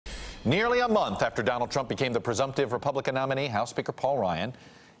Nearly a month after Donald Trump became the presumptive Republican nominee, House Speaker Paul Ryan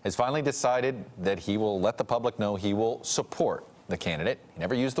has finally decided that he will let the public know he will support the candidate. He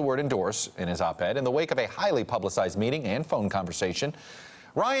never used the word endorse in his op-ed. In the wake of a highly publicized meeting and phone conversation,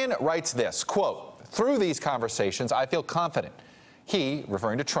 Ryan writes this, quote, "Through these conversations, I feel confident he,"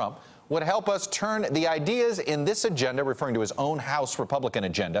 referring to Trump, "would help us turn the ideas in this agenda," referring to his own House Republican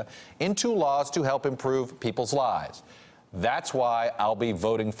agenda, "into laws to help improve people's lives. That's why I'll be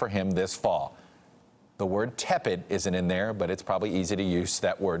voting for him this fall." The word tepid isn't in there, but it's probably easy to use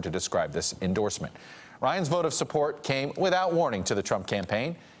that word to describe this endorsement. Ryan's vote of support came without warning to the Trump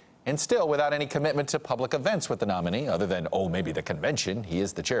campaign and still without any commitment to public events with the nominee, other than, oh, maybe the convention. He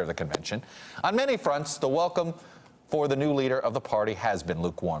is the chair of the convention. On many fronts, the welcome for the new leader of the party has been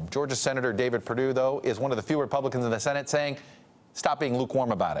lukewarm. Georgia Senator David Perdue, though, is one of the few Republicans in the Senate saying, stop being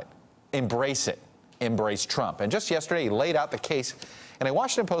lukewarm about it. Embrace it. Embrace Trump. And just yesterday, he laid out the case in a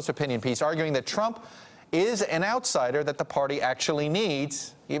Washington Post opinion piece arguing that Trump is an outsider that the party actually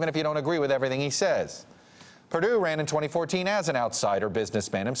needs, even if you don't agree with everything he says. Perdue ran in 2014 as an outsider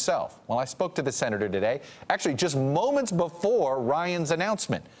businessman himself. Well, I spoke to the senator today, actually just moments before Ryan's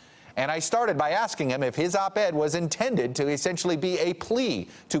announcement. And I started by asking him if his op-ed was intended to essentially be a plea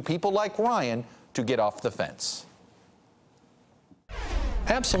to people like Ryan to get off the fence.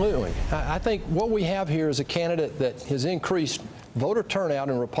 Absolutely. I think what we have here is a candidate that has increased voter turnout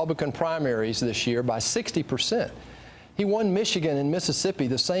in Republican primaries this year by 60%. He won Michigan and Mississippi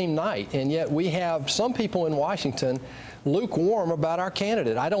the same night, and yet we have some people in Washington lukewarm about our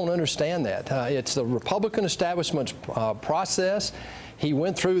candidate. I don't understand that. It's the Republican establishment's process. He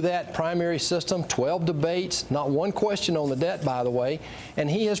went through that primary system, 12 debates, not one question on the debt, by the way, and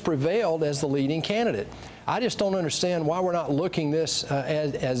he has prevailed as the leading candidate. I just don't understand why we're not looking this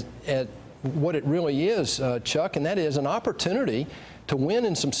as what it really is, Chuck, and that is an opportunity to win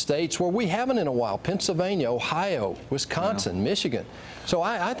in some states where we haven't in a while: Pennsylvania, Ohio, Wisconsin, Michigan. So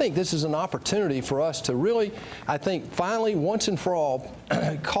I think this is an opportunity for us to really, I think, finally, once and for all,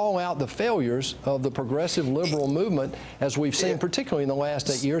 call out the failures of the progressive liberal movement, as we've seen particularly in the last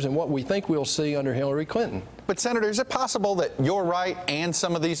 8 years, and what we think we'll see under Hillary Clinton. But, Senator, is it possible that you're right and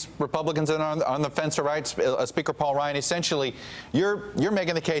some of these Republicans that are on the fence are right? Speaker Paul Ryan, essentially, you're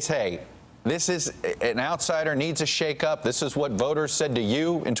making the case, hey, this is an outsider, needs a shakeup. This is what voters said to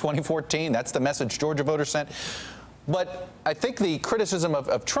you in 2014. That's the message Georgia voters sent. But I think the criticism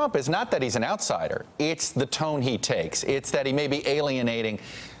of Trump is not that he's an outsider. It's the tone he takes. It's that he may be alienating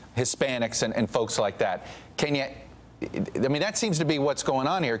Hispanics and folks like that. Can you, I mean, that seems to be what's going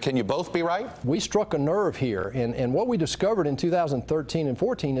on here. Can you both be right? We struck a nerve here. And what we discovered in 2013 and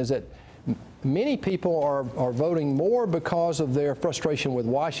 14 is that many people are voting more because of their frustration with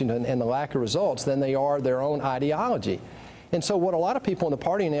Washington and the lack of results than they are their own ideology. And so what a lot of people in the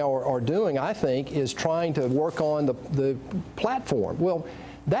party now are doing, I think, is trying to work on the platform. Well,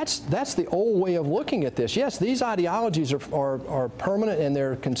 that's the old way of looking at this. Yes, these ideologies are permanent and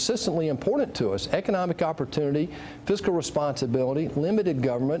they're consistently important to us. Economic opportunity, fiscal responsibility, limited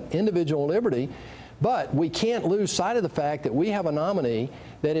government, individual liberty. But we can't lose sight of the fact that we have a nominee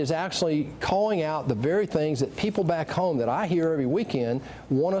that is actually calling out the very things that people back home that I hear every weekend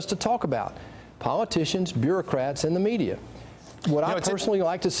want us to talk about: politicians, bureaucrats, and the media. Would I personally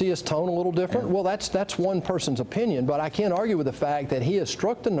like to see his tone a little different? Well, that's one person's opinion, but I can't argue with the fact that he has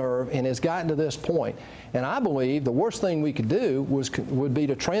struck the nerve and has gotten to this point. And I believe the worst thing we could do would be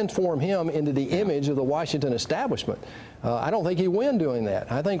to transform him into the image of the Washington establishment. I don't think he'd win doing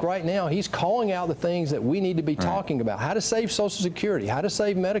that. I think right now he's calling out the things that we need to be talking about: how to save Social Security, how to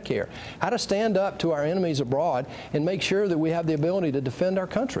save Medicare, how to stand up to our enemies abroad and make sure that we have the ability to defend our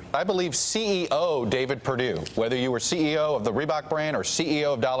country. I believe CEO David Perdue, whether you were CEO of the Reebok brand or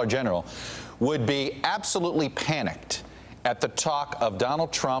CEO of Dollar General, would be absolutely panicked at the talk of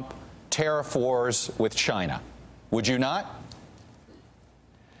Donald Trump tariff wars with China. Would you not?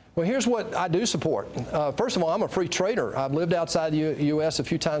 Well, here's what I do support. First of all, I'm a free trader. I've lived outside the U.S. a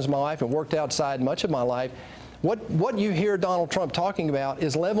few times in my life and worked outside much of my life. What you hear Donald Trump talking about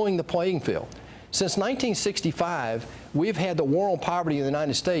is leveling the playing field. Since 1965, we've had the war on poverty in the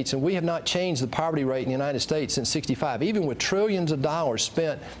United States, and we have not changed the poverty rate in the United States since '65, even with trillions of dollars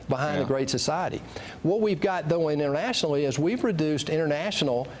spent behind the Great Society. What we've got, though, internationally is we've reduced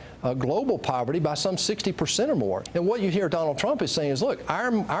international global poverty by some 60% or more. And what you hear Donald Trump is saying is, look,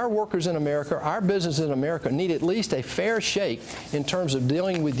 our workers in America, our businesses in America need at least a fair shake in terms of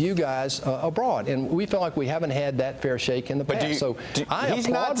dealing with you guys abroad. And we feel like we haven't had that fair shake in the past. I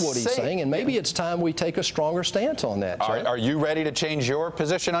applaud what he's saying, and maybe it's time we take a stronger stance on that. Are you ready to change your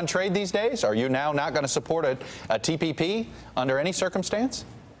position on trade these days? Are you now not going to support a TPP under any circumstance?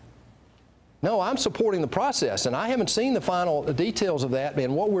 No, I'm supporting the process, and I haven't seen the final details of that.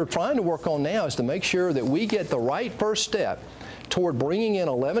 And what we're trying to work on now is to make sure that we get the right first step toward bringing in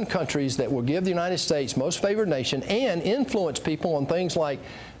 11 countries that will give the United States most favored nation and influence people on things like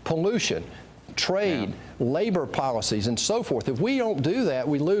pollution, trade, labor policies, and so forth. If we don't do that,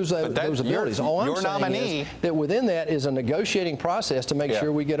 we lose those abilities. All I'm saying is that within that is a negotiating process to make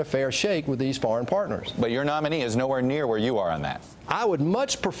sure we get a fair shake with these foreign partners. But your nominee is nowhere near where you are on that. I would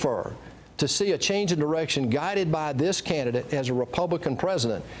much prefer to see a change in direction guided by this candidate as a Republican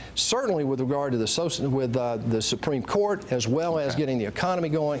president, certainly with regard to the Supreme Court, as well as getting the economy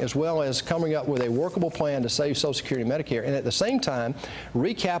going, as well as coming up with a workable plan to save Social Security and Medicare, and at the same time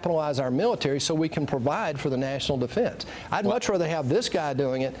recapitalize our military so we can provide for the national defense. I'd much rather have this guy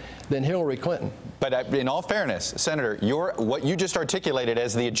doing it than Hillary Clinton. But in all fairness, Senator, what you just articulated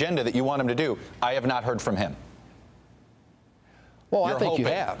as the agenda that you want him to do, I have not heard from him. Well, I think you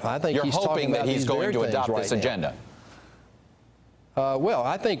have. I think he's hoping that he's going to adopt this agenda. Well,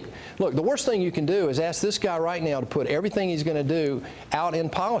 I think, look, the worst thing you can do is ask this guy right now to put everything he's going to do out in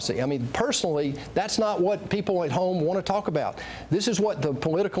policy. I mean, personally, that's not what people at home want to talk about. This is what the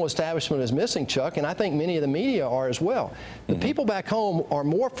political establishment is missing, Chuck, and I think many of the media are as well. The people back home are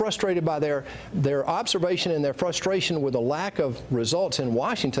more frustrated by their observation and their frustration with the lack of results in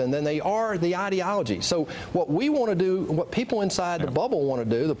Washington than they are the ideology. So what we want to do, what people inside the bubble want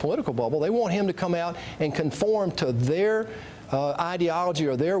to do, the political bubble, they want him to come out and conform to their ideology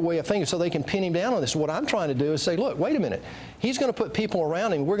or their way of thinking so they can pin him down on this. What I'm trying to do is say, look, wait a minute. He's going to put people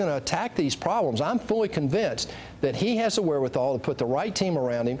around him. We're going to attack these problems. I'm fully convinced that he has the wherewithal to put the right team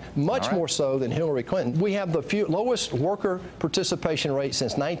around him, much more so than Hillary Clinton. We have the lowest worker participation rate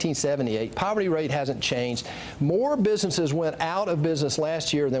since 1978. Poverty rate hasn't changed. More businesses went out of business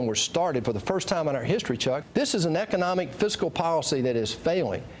last year than were started for the first time in our history, Chuck. This is an economic fiscal policy that is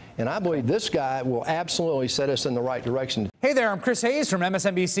failing. And I believe this guy will absolutely set us in the right direction. Hey there, I'm Chris Hayes from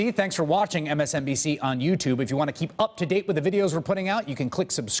MSNBC. Thanks for watching MSNBC on YouTube. If you want to keep up to date with the videos we're putting out, you can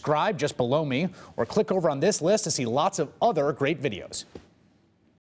click subscribe just below me or click over on this list to see lots of other great videos.